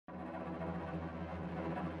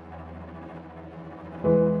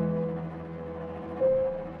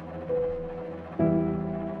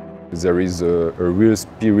There is a real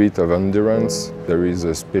spirit of endurance, there is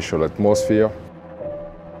a special atmosphere.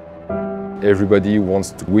 Everybody wants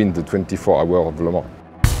to win the 24 hours of Le Mans.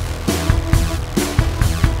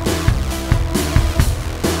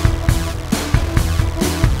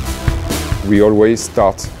 We always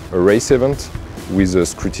start a race event with a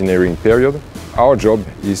scrutineering period. Our job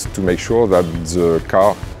is to make sure that the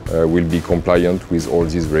car will be compliant with all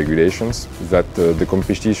these regulations, that the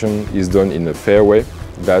competition is done in a fair way,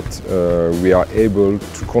 that we are able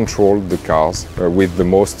to control the cars with the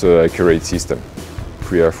most accurate system.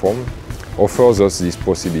 Creaform offers us this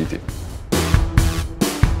possibility.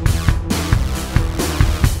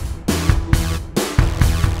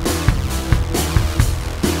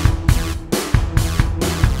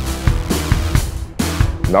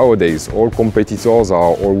 Nowadays, all competitors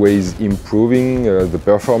are always improving the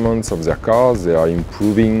performance of their cars, they are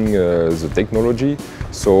improving the technology,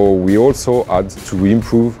 so we also had to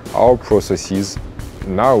improve our processes.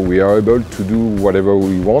 Now we are able to do whatever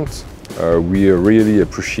we want. We really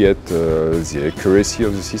appreciate the accuracy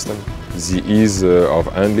of the system, the ease of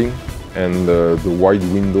handling, and the wide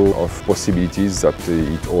window of possibilities that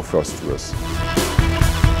it offers to us.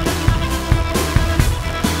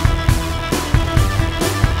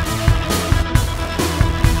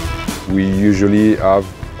 We usually have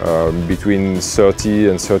between 30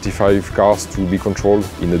 and 35 cars to be controlled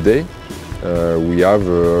in a day. We have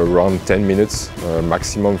around 10 minutes,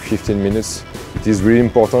 maximum 15 minutes. It is really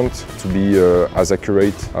important to be as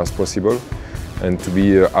accurate as possible and to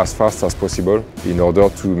be as fast as possible in order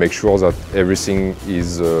to make sure that everything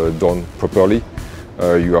is done properly.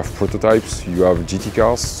 You have prototypes, you have GT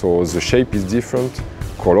cars, so the shape is different,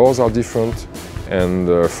 colors are different.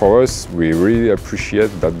 And for us, we really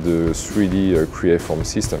appreciate that the 3D Creaform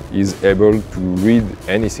system is able to read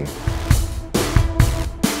anything.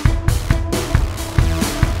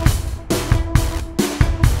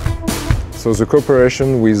 So the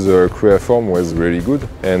cooperation with Creaform was really good,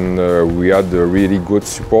 and we had really good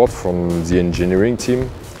support from the engineering team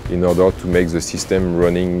in order to make the system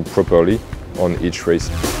running properly on each race.